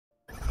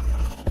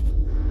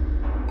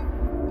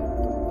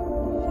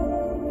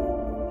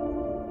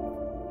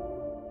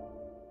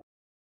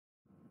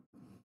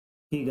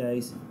Hey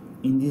guys,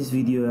 in this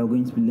video we are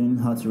going to be learning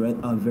how to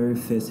write our very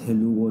first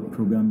hello world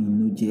program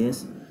in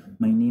Node.js.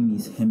 My name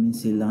is Hemin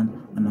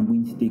Selan and I'm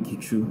going to take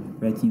you through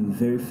writing your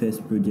very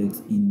first project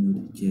in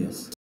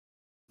Node.js.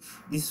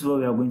 This is what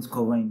we are going to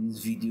cover in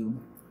this video.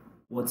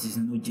 What is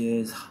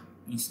Node.js,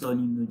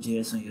 installing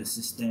Node.js on your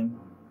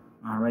system,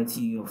 and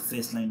writing your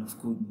first line of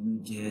code in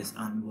Node.js,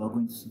 and we are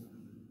going to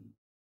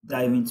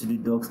dive into the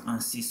docs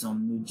and see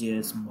some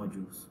Node.js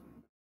modules.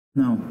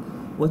 Now,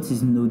 what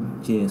is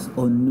Node.js,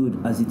 or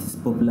Node as it is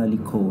popularly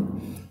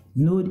called?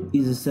 Node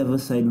is a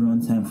server-side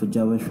runtime for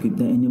JavaScript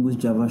that enables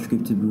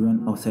JavaScript to be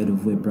run outside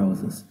of web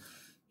browsers.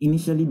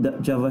 Initially,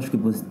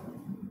 JavaScript was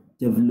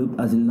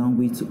developed as a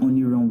language to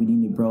only run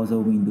within a browser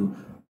window.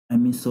 I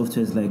mean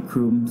softwares like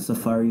Chrome,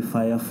 Safari,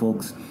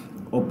 Firefox,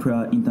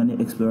 Opera, Internet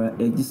Explorer.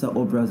 These are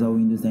all browser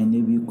windows that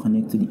enable you to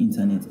connect to the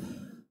internet.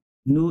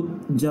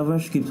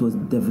 JavaScript was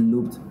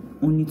developed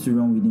only to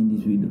run within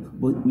this window,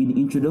 but with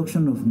the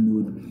introduction of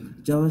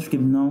Node,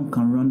 JavaScript now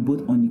can run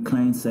both on the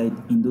client side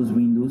in those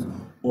windows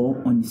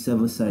or on the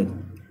server side.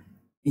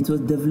 It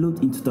was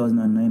developed in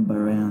 2009 by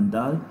Ryan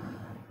Dahl.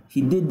 He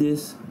did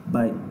this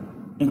by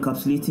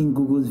encapsulating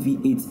Google's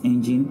V8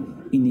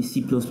 engine in a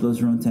C++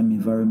 runtime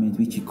environment,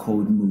 which he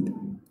called Node.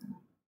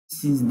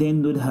 Since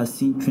then, Node has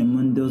seen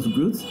tremendous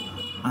growth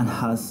and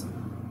has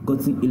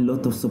gotten a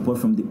lot of support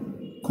from the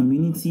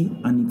community,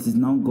 and it is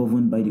now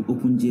governed by the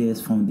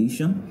OpenJS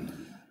Foundation.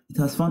 It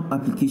has found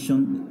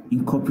application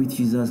in corporate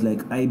users like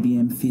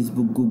IBM,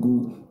 Facebook,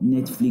 Google,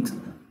 Netflix,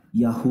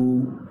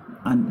 Yahoo,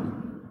 and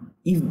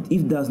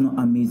if that's not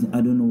amazing,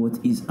 I don't know what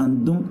is.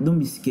 And don't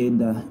be scared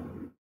that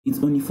it's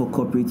only for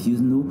corporate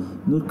use. No,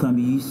 Node can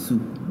be used to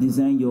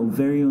design your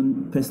very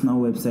own personal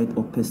website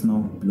or personal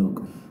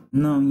blog.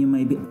 Now you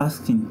might be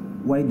asking,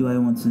 why do I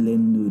want to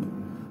learn Node?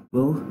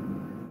 Well,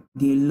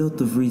 there are a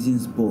lot of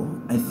reasons, but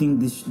I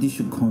think this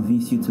should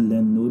convince you to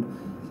learn Node.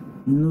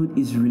 Node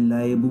is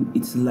reliable,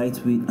 it's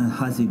lightweight, and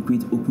has a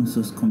great open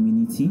source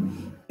community.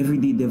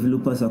 Everyday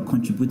developers are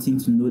contributing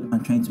to Node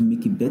and trying to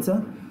make it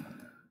better.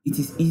 It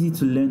is easy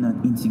to learn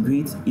and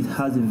integrate. It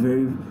has a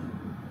very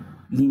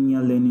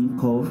linear learning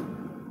curve,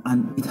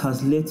 and it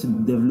has led to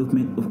the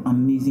development of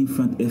amazing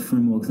front-end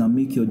frameworks that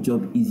make your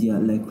job easier,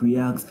 like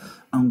React,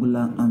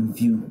 Angular, and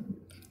Vue.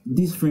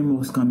 These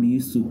frameworks can be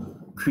used to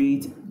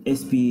create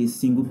SPAs,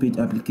 single-page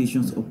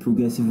applications, or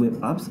progressive web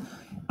apps,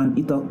 and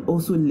it has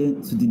also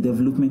led to the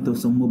development of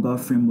some mobile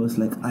frameworks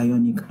like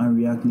Ionic and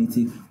React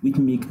Native, which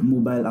make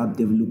mobile app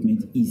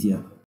development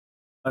easier.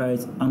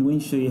 Alright, I'm going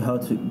to show you how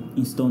to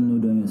install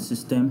Node on your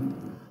system,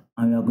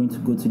 and we are going to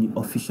go to the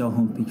official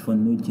homepage for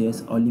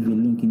Node.js. I'll leave a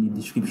link in the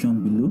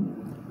description below.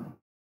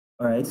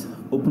 Alright,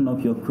 open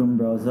up your Chrome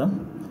browser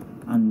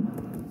and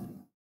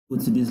go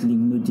to this link,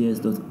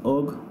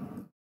 nodejs.org.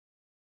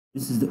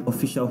 This is the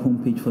official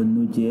homepage for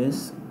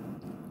Node.js.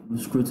 We'll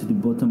scroll to the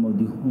bottom of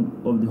the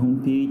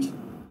homepage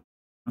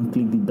and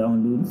click the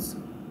downloads.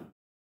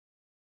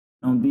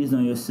 And based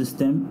on your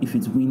system, if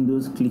it's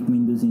Windows, click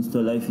Windows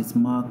Installer. If it's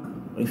Mac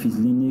or if it's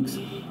Linux,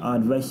 I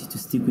advise you to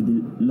stick with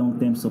the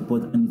long-term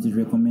support, and it is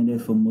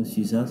recommended for most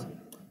users.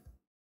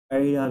 I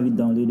already have it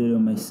downloaded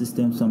on my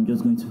system, so I'm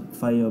just going to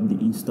fire up the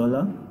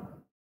installer.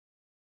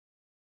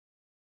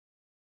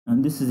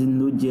 And this is the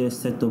Node.js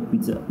setup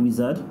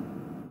wizard.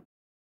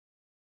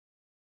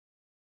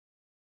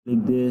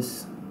 Click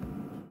this.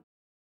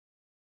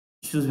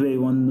 Choose where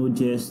you want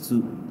Node.js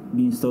to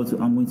be installed to.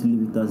 I'm going to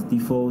leave it as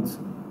default.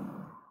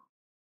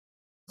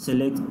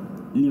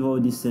 Leave all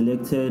this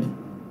selected.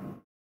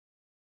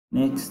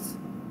 Next.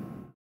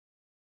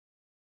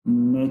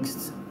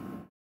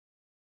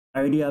 I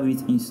already have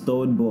it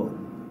installed, but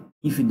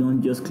if you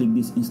don't, just click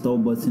this install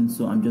button,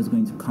 so I'm just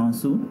going to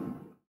cancel.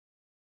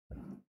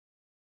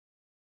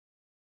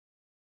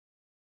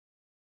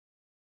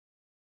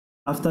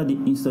 After the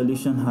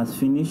installation has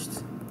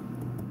finished,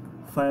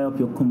 fire up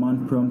your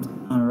command prompt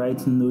and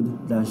write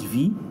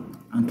node-v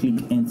and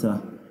click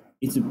enter.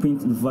 It will print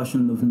the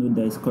version of Node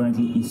that is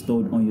currently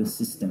installed on your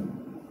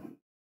system.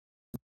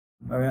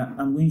 Alright,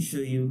 I'm going to show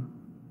you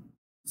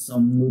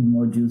some Node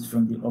modules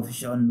from the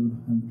official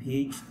Node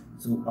homepage.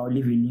 So I'll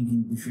leave a link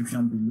in the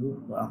description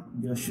below, but I'll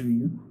just show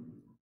you.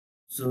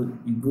 So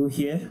you go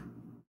here,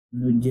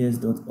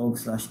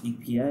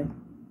 nodejs.org/API, and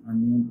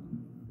then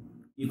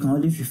you can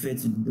always refer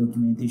to the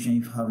documentation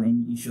if you have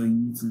any issue, you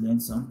need to learn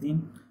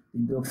something. The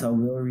docs are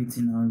well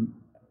written, and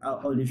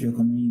I always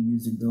recommend you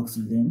use the docs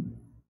to learn.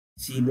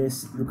 See,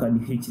 let's look at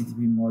the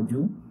HTTP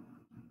module.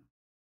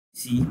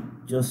 See,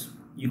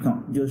 you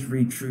can just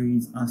read through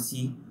it and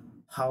see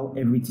how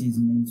everything is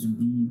meant to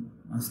be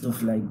and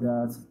stuff like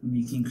that,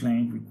 making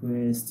client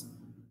requests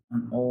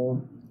and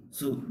all.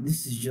 So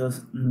this is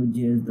just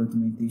Node.js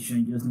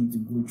documentation. You just need to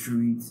go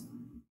through it.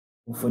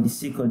 But for the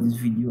sake of this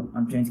video,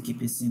 I'm trying to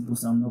keep it simple,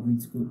 so I'm not going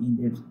to go in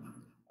depth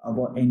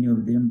about any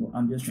of them, but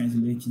I'm just trying to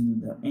let you know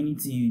that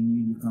anything you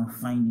need, you can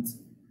find it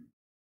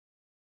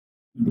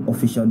in the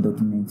official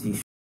documentation.